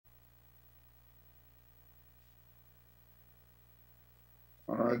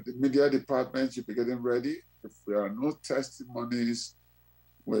The media department should be getting ready. If there are no testimonies,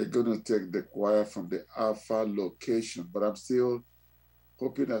 we're going to take the choir from the Alpha location. But I'm still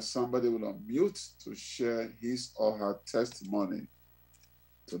hoping that somebody will unmute to share his or her testimony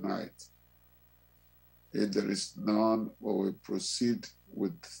tonight. If there is none, we will proceed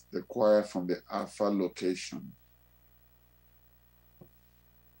with the choir from the Alpha location.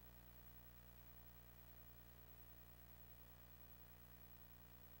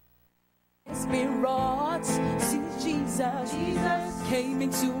 It's been wrought since Jesus came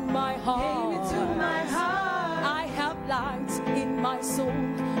into my heart. I have light in my soul,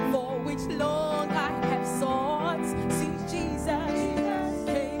 for which long I have sought. Since Jesus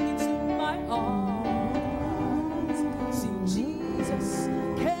came into my heart. Since Jesus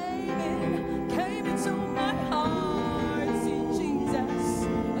came into my heart. Since Jesus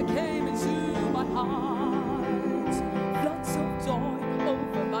came into my heart. Floods of joy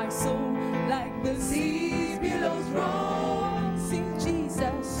over my soul, like the sea billows roll. Since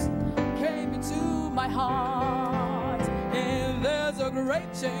Jesus came into my heart, and there's a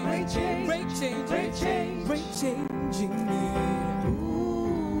great change in me.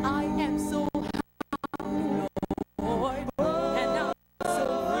 Ooh. I am so happy, Lord, and I'm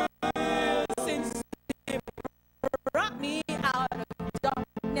so free since He brought me out of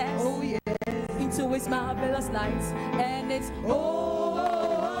darkness, oh yes, into His marvelous light, and it's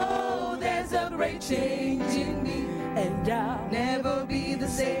there's a great change in me, and I'll never be the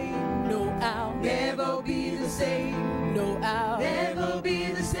same. No, I'll never be the same. No, I'll never be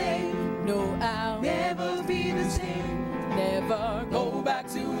the same. No, I'll never be the same. Never go back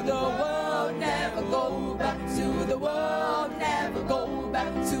to the world. Never go back to the world. Never go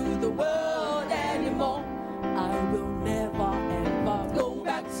back to the world anymore. I will never ever go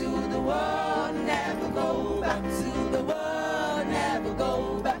back to the world. Never go back to the world. Never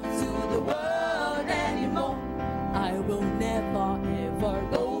go back to the world anymore. I will never ever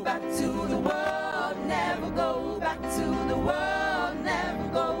go back to the world. Never go back to the world. Never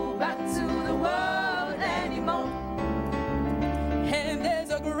go back to the world anymore. And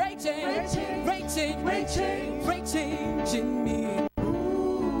there's a great change in me.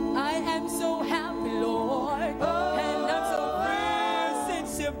 Ooh. I am so happy, Lord, and I'm so free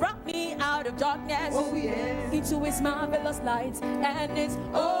since You brought me out of darkness, oh, yes, into His marvelous light, and it's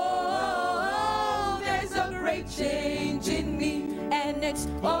there's a great change in me, and it's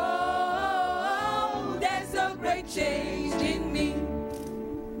there's a great change in me.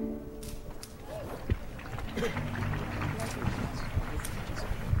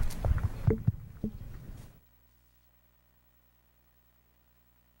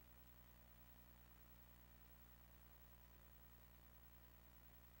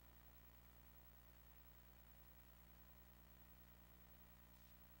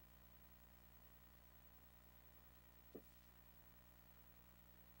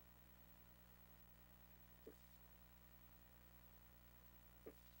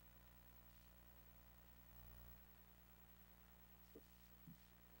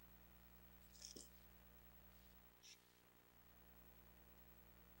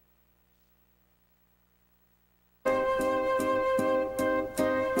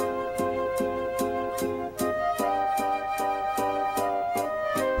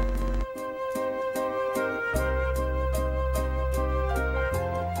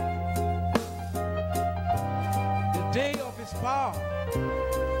 Power.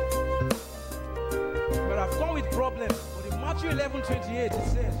 But I've come with problems. But in Matthew 11:28 it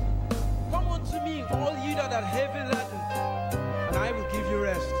says, "Come unto me, all ye that are heavy laden, and I will give you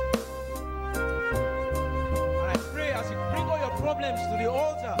rest." And I pray as you bring all your problems to the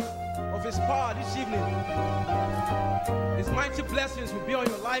altar of His power this evening, His mighty blessings will be on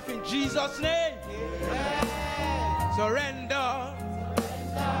your life in Jesus' name. Yeah. Surrender.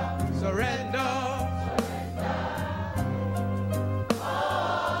 Surrender.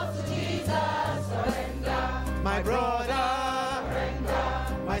 Surrender. My brother,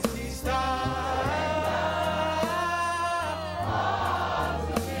 surrender. My sister, surrender. All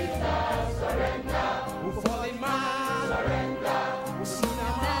to Jesus, surrender. Who fallen man, surrender. Who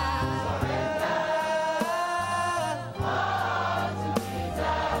sinner man, surrender. All to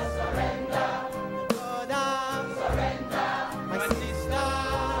Jesus, surrender. Brother, surrender. My sister,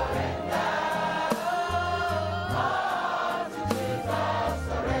 surrender.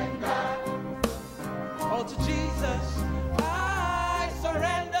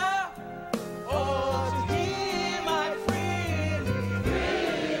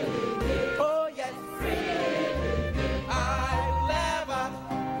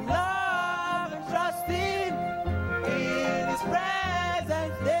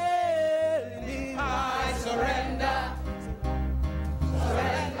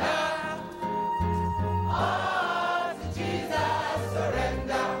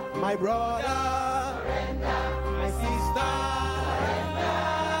 My brother, surrender. My sister, surrender.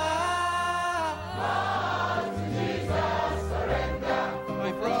 All to Jesus, surrender.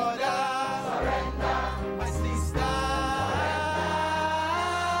 My brother, surrender. My sister, surrender.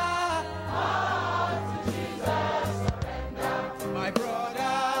 All to Jesus, surrender. My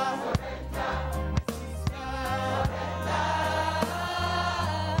brother, surrender. My sister, surrender.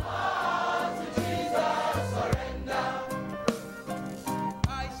 All to Jesus, surrender.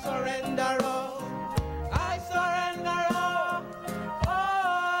 I surrender all. I surrender all.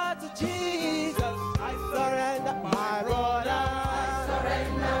 All to Jesus. I surrender my brother. I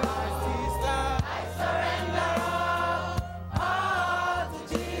surrender my sister. I surrender all. All to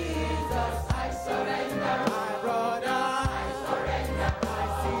Jesus. I surrender my brother. I surrender my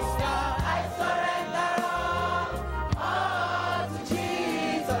sister. I surrender all. All to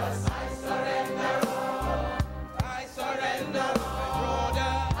Jesus. I surrender all. I surrender my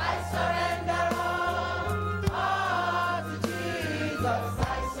brother. I surrender all. All to Jesus.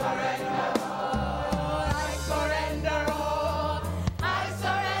 I surrender all. I surrender all. I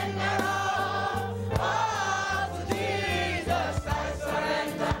surrender all. All to Jesus. I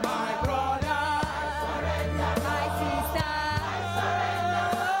surrender my brother. I surrender my sister. I surrender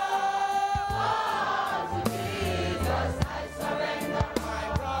all. To Jesus. I surrender my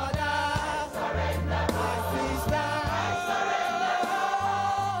brother. I surrender my sister. I surrender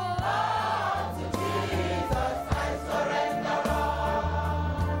all. To Jesus. I surrender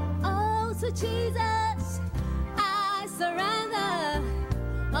all. All to Jesus, I surrender.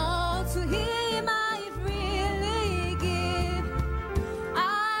 All to Him I freely give.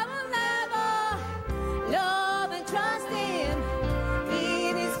 I will never love and trust Him.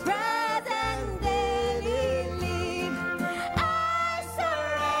 In His presence daily live. I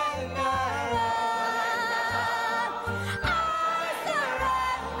surrender all. I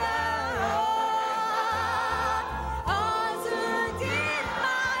surrender all. All to Him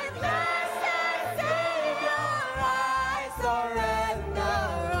my blessed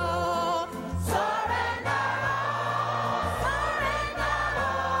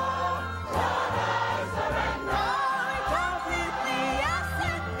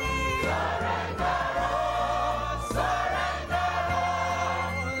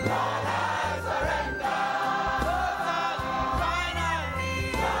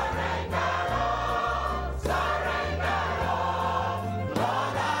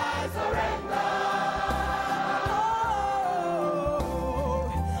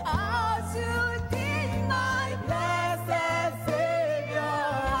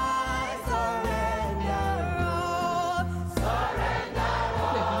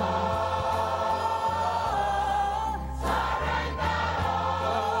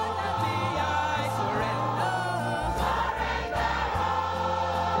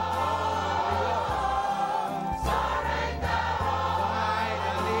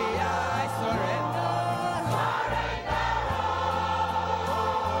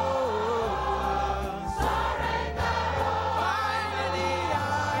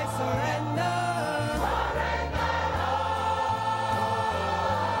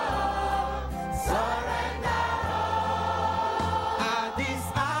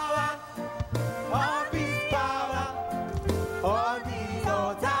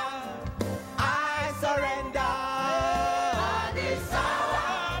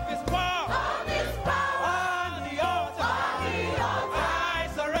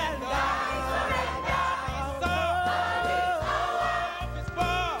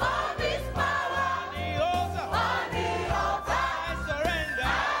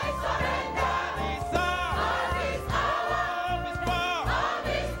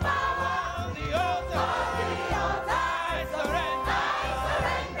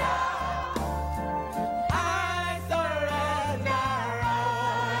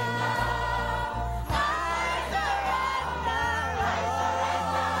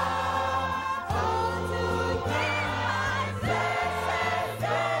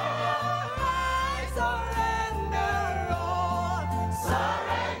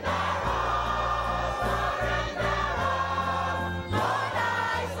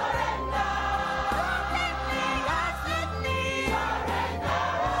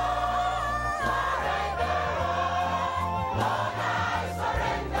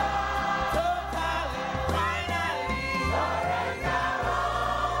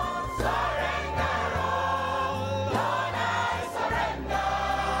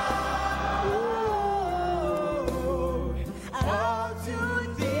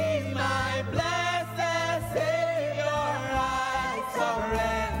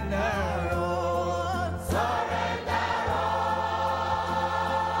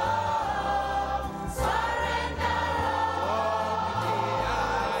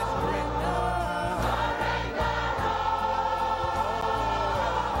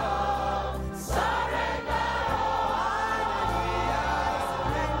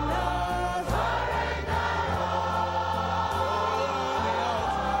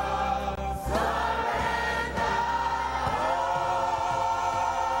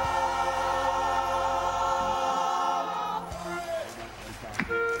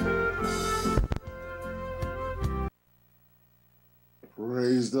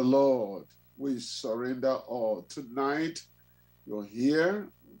Praise the Lord. We surrender all. Tonight, you're here.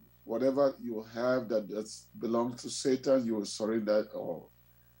 Whatever you have that belongs to Satan, you will surrender all.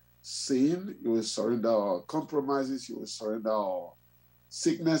 Sin, you will surrender all. Compromises, you will surrender all.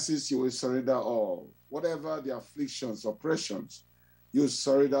 Sicknesses, you will surrender all. Whatever the afflictions, oppressions, you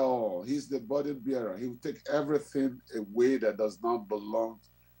surrender all. He's the burden bearer. He will take everything away that does not belong,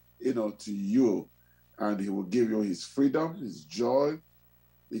 to you. And he will give you his freedom, his joy,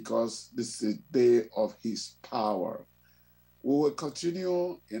 because this is the day of his power. We will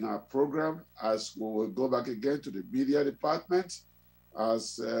continue in our program as we will go back again to the media department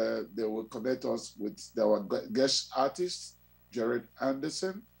as they will connect us with our guest artist, Jared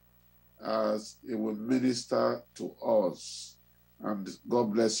Anderson, as he will minister to us. And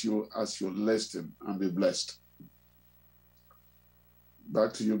God bless you as you listen and be blessed.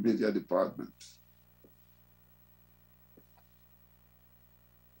 Back to your media department.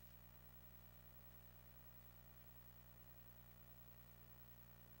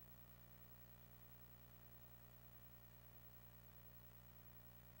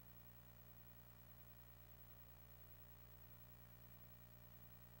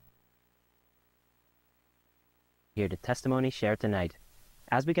 Hear the testimony shared tonight.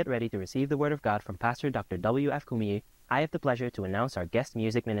 As we get ready to receive the word of God from Pastor Dr. W.F. Akanmu, I have the pleasure to announce our guest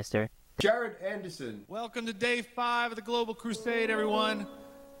music minister, Jared Anderson. Welcome to day 5 of the Global Crusade, everyone,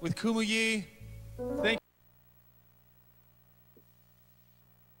 with Akanmu. Thank you.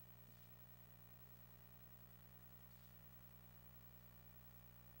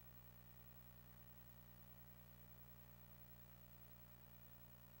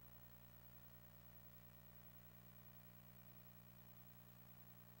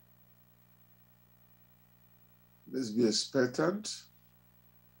 Let's be expectant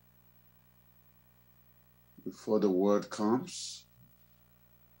before the word comes.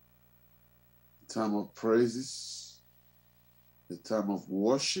 The time of praises, the time of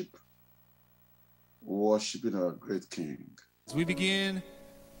worship, worshiping our great King. As we begin,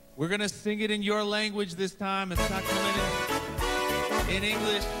 we're going to sing it in your language this time. It's not coming in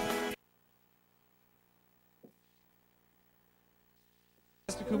English.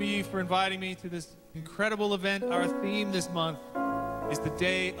 Pastor Akanmu for inviting me to this incredible event. Our theme this month is the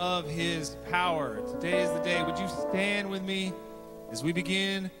day of his power. Today is the day. Would you stand with me as we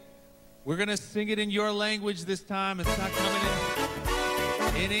begin? We're going to sing it in your language this time. It's not coming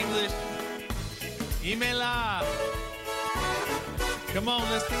in English. Imela. Come on,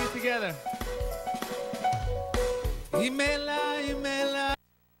 let's sing it together. Imela, Imela.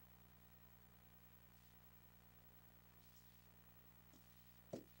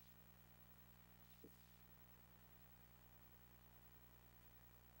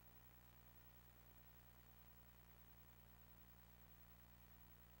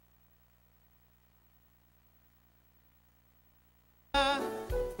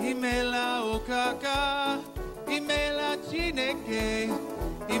 Imela okaka, imela chineke,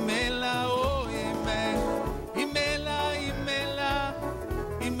 imela o imela,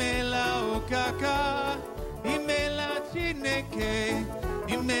 imela okaka, imela chineke,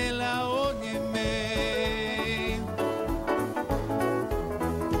 imela o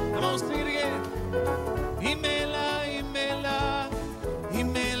Come on, sing it again. Imela,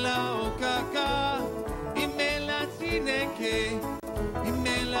 imela okaka, imela chineke.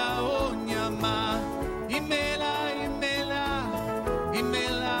 Imela o nyama, imela,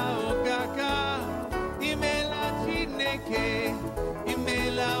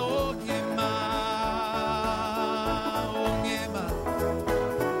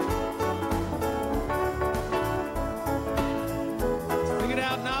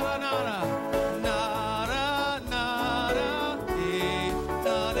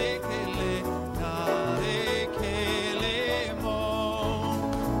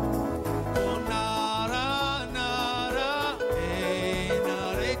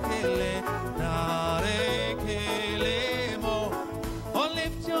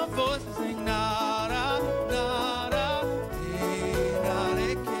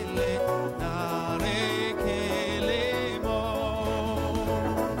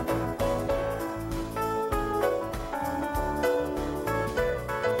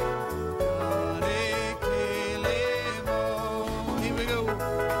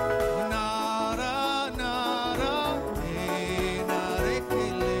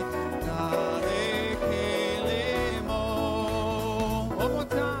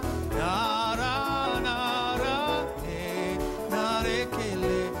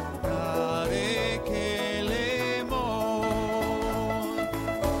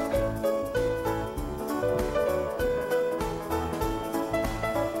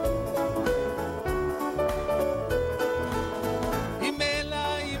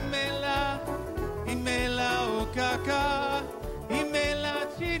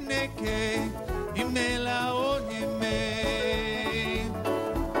 Chineke, imela onyeme.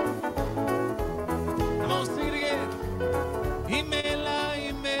 Come on, sing it again. Imela,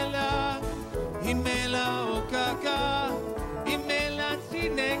 imela, imela okaka, imela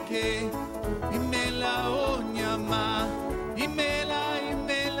Chineke, imela onyama, imela,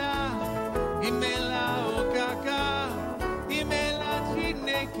 imela, imela okaka, imela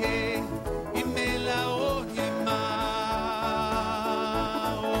Chineke, imela onyema,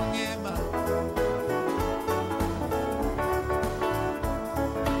 onyema.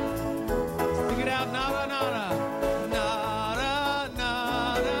 Sing it out, nara, nara. Nara,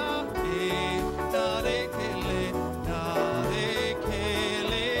 nara, nare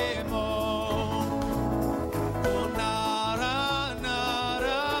kele mo. Oh, nara,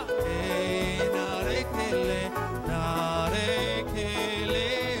 nara, nare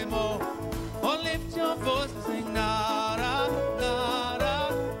kele mo. Oh, lift your voice and sing nara, nara,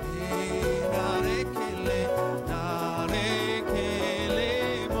 nare kele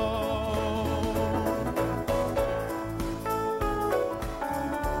mo.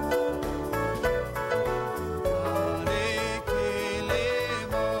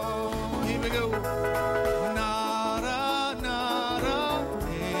 Here we go. Nara, nara,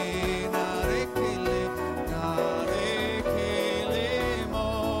 nare kele mo.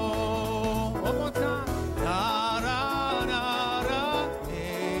 One more time. Nara, nara,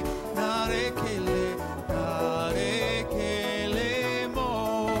 nare kele mo.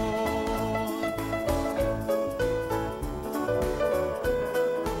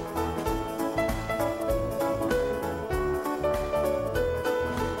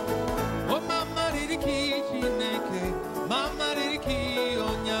 Oh, mama ririki Chineke, mama ririki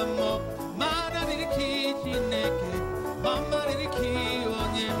onyamo, mana ririki Chineke, mama ririki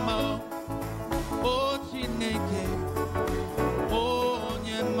onyemo. Oh Chineke, oh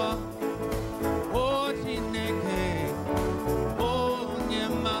onyema, oh Chineke, oh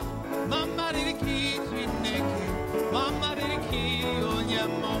onyema, mama ririki Chineke, mama ririki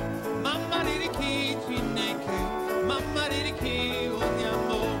onyemo, mama ririki Chineke, mama ririki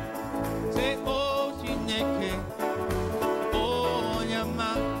onyemo. Say, oh Chineke, oh onyema,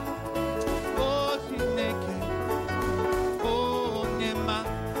 oh Chineke, oh onyema,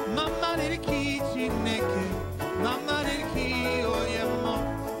 mama ririki Chineke, mama ririki onyemo,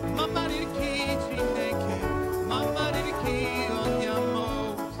 mama ririki Chineke, mama ririki onyemo.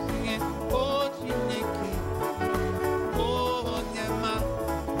 Sing it, oh Chineke, oh onyema,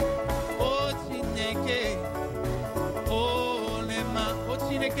 oh Chineke, oh onyema, oh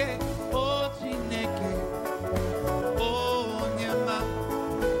Chineke, oh Chineke, oh onyema,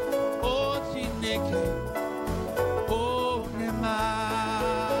 oh Chineke, oh onyema.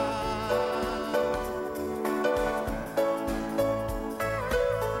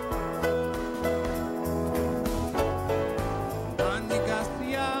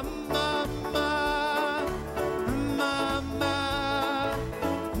 Anigasia mama, mama,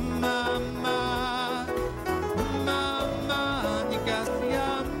 mama, mama, anigasia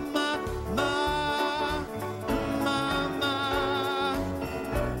mama, mama,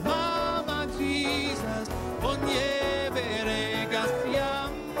 mama Jesus, onyebere gasia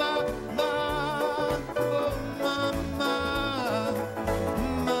mama, oh mama,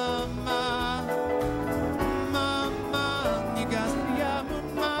 mama. Mama, nigasia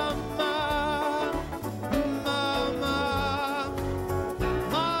mama, mama,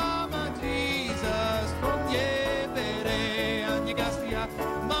 mama Jesus, onyebere nigasia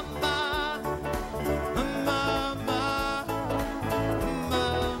mama, mama,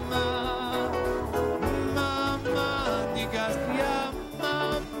 mama, mama nigasia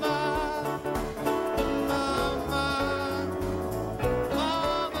mama, mama.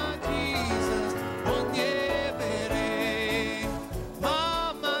 Mama Jesus, onyebere.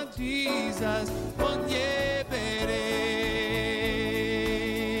 Mama Jesus, onyebere.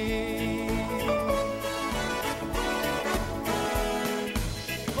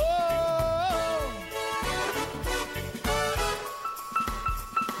 Oh,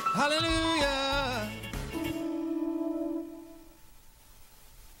 hallelujah.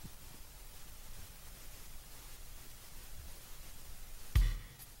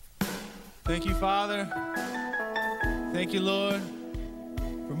 Thank you, Father. Thank you, Lord,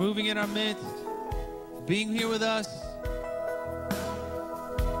 for moving in our midst, being here with us.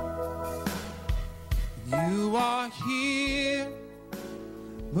 You are here,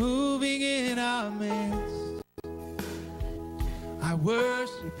 moving in our midst. I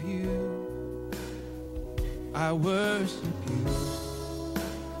worship you. I worship you.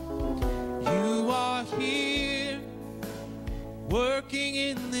 You are here, working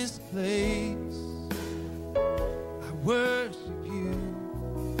in this place. I worship you.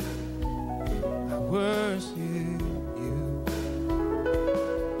 I worship you.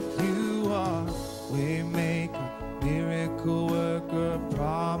 You are waymaker, miracle worker,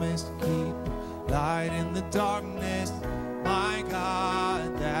 promise keeper, light in the darkness. My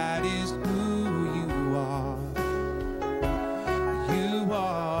God, that is who you are. You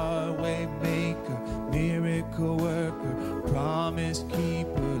are waymaker, miracle worker, promise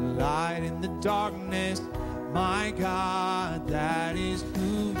keeper, light in the darkness. My God, that is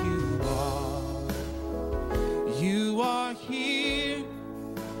who you are. You are here,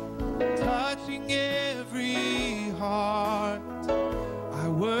 touching every heart. I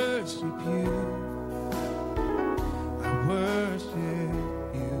worship you. I worship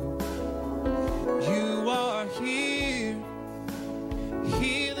you. You are here,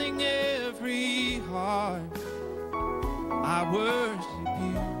 healing every heart. I worship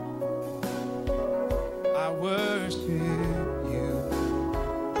you. I worship you.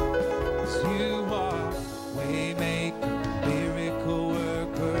 'Cause you are waymaker, miracle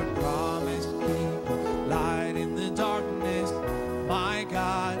worker, promise keeper, light in the darkness. My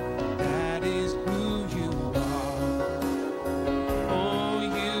God, that is who you are. Oh,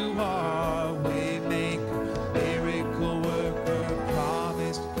 you are waymaker, miracle worker,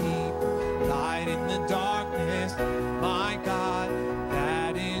 promise keeper, light in the darkness. My God,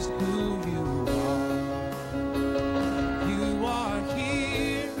 that is who you are. You are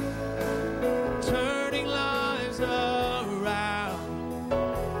here, turning lives around.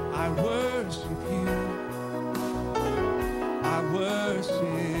 I worship you. I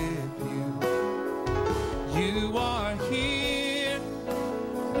worship you. You are here,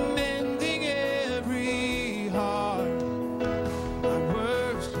 mending every heart. I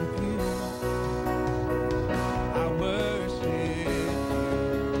worship you. I worship you.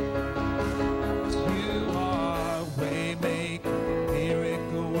 You are waymaker,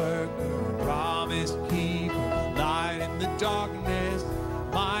 miracle worker, promise keeper, light in the darkness.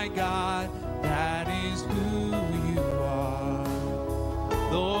 My God, that is who you are.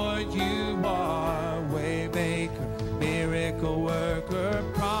 Lord, you are waymaker, miracle worker,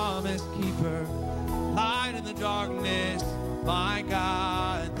 promise keeper, light in the darkness. My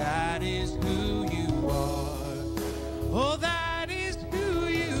God, that is who you are. Oh, that is who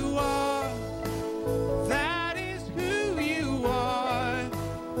you are. That is who you are.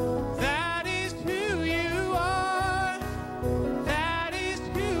 That is who you are. That is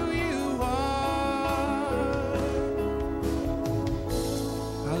who you are.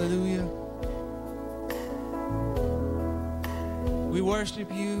 Hallelujah. We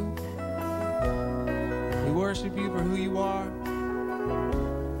worship you. We worship you for who you are.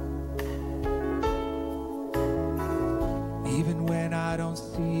 Even when I don't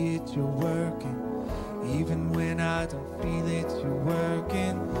see it, you're working. Even when I don't feel it, you're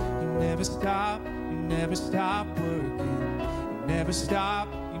working. You never stop, you never stop working. You never stop,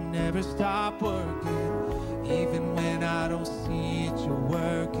 you never stop working. Even when I don't see it, you're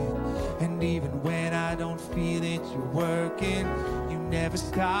working. And even when I don't feel it, you're working. You never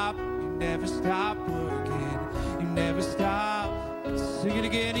stop, you never stop working. You never stop. Sing it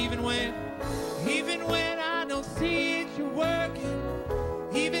again. Even when I don't see it, you're working.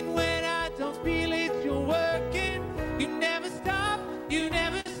 Even when I don't feel it, you're working. You never stop, you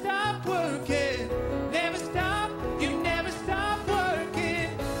never stop working. Never stop, you never stop working.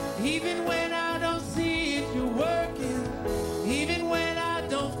 Even when I don't see it, you're working. Even when I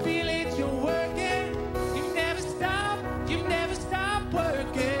don't feel it, you're working. You never stop, you never stop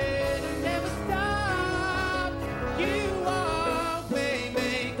working. You never stop. You are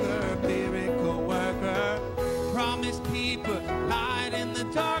waymaker, miracle worker, promise keeper, light in the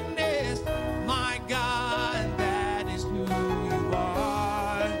darkness. My God, that is who you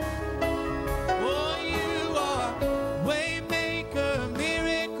are. Oh, you are waymaker,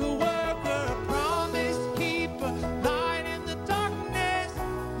 miracle worker, promise keeper, light in the darkness.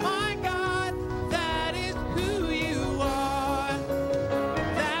 My God, that is who you are.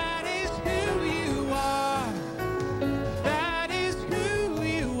 That is who you are. That is who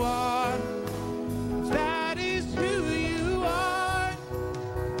you are. That is who you are.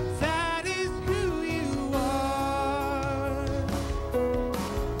 That is who you are.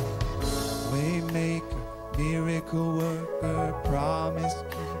 Waymaker, miracle worker, promise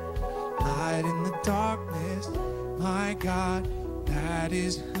keeper, light in the darkness. My God, that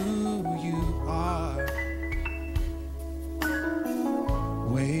is who you are.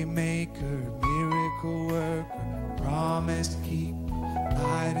 Waymaker, miracle worker, promise keeper,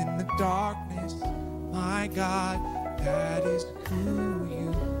 light in the darkness. My God, that is who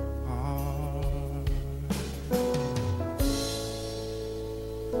you are.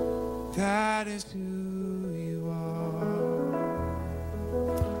 That is who you are.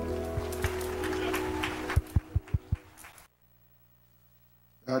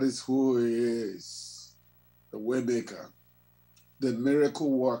 That is who he is, the waymaker, the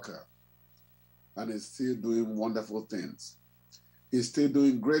miracle worker, and he's still doing wonderful things. He's still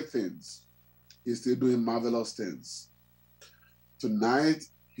doing great things. He's still doing marvelous things. Tonight,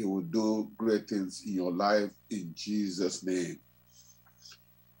 he will do great things in your life in Jesus' name.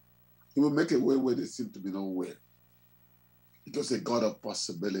 He will make a way where there seems to be no way. Because a God of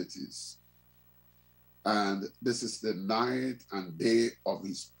possibilities. And this is the night and day of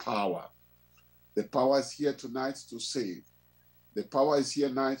his power. The power is here tonight to save. The power is here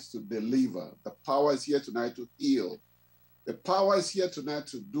tonight to deliver. The power is here tonight to heal. The power is here tonight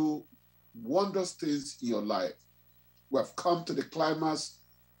to do wondrous things in your life. We have come to the climax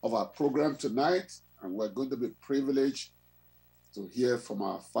of our program tonight, and we're going to be privileged to hear from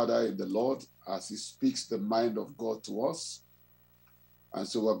our Father in the Lord as he speaks the mind of God to us. And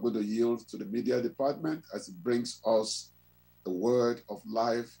so we're going to yield to the media department as it brings us the word of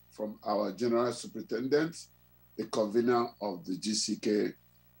life from our General Superintendent, the convener of the GCK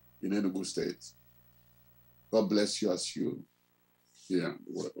in Enugu State. God bless you as you hear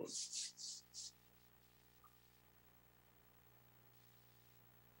the word.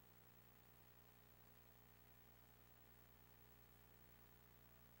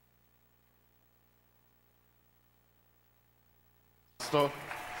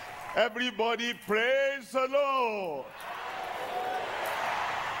 Everybody praise the Lord.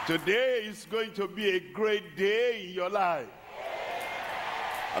 Today is going to be a great day in your life.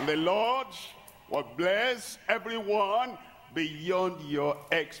 And the Lord will bless everyone beyond your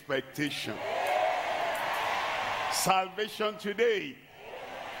expectation. Salvation today.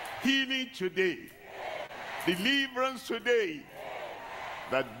 Healing today. Deliverance today.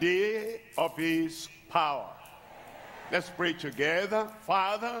 The day of his power. Let's pray together.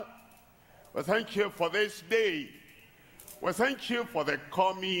 Father, we thank you for this day. We thank you for the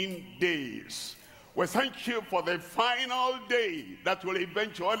coming days. We thank you for the final day that will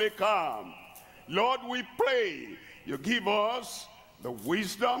eventually come. Lord, we pray you give us the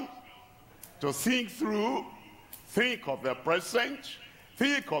wisdom to think through, think of the present,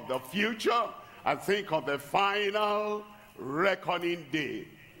 think of the future, and think of the final reckoning day.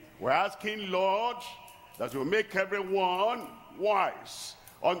 We're asking, Lord, that you make everyone wise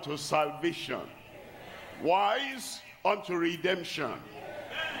unto salvation, wise unto redemption,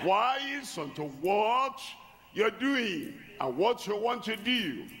 wise unto what you're doing and what you want to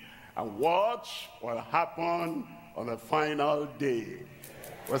do and what will happen on the final day.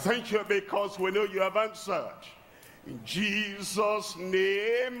 Well, thank you because we know you have answered. In Jesus'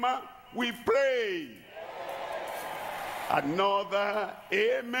 name we pray. Another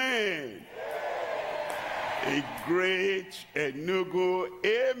amen. A great Enugu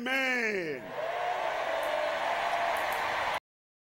amen.